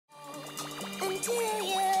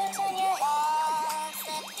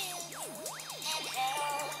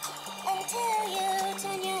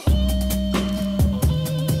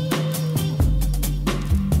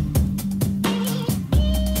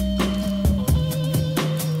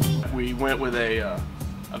went with a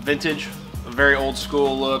vintage, a very old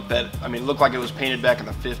school look that, I mean, looked like it was painted back in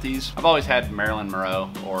the 50s. I've always had Marilyn Monroe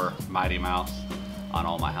or Mighty Mouse on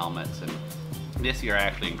all my helmets, and this year I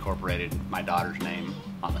actually incorporated my daughter's name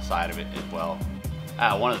on the side of it as well.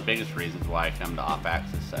 One of the biggest reasons why I come to Off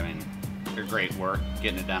Axis, I mean, they're great work,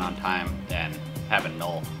 getting it done on time, and having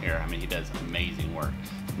Noel here, I mean, he does amazing work.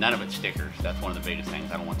 None of it's stickers. That's one of the biggest things.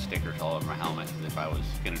 I don't want stickers all over my helmet, because if I was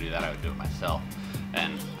going to do that, I would do it myself.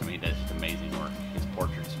 And I mean, he does just amazing work. His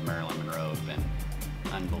portraits of Marilyn Monroe have been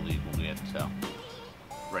unbelievable good, so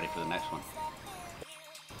ready for the next one.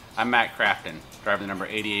 I'm Matt Crafton, driving the number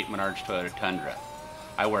 88 Menards Toyota Tundra.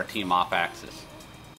 I wear Team Off Axis.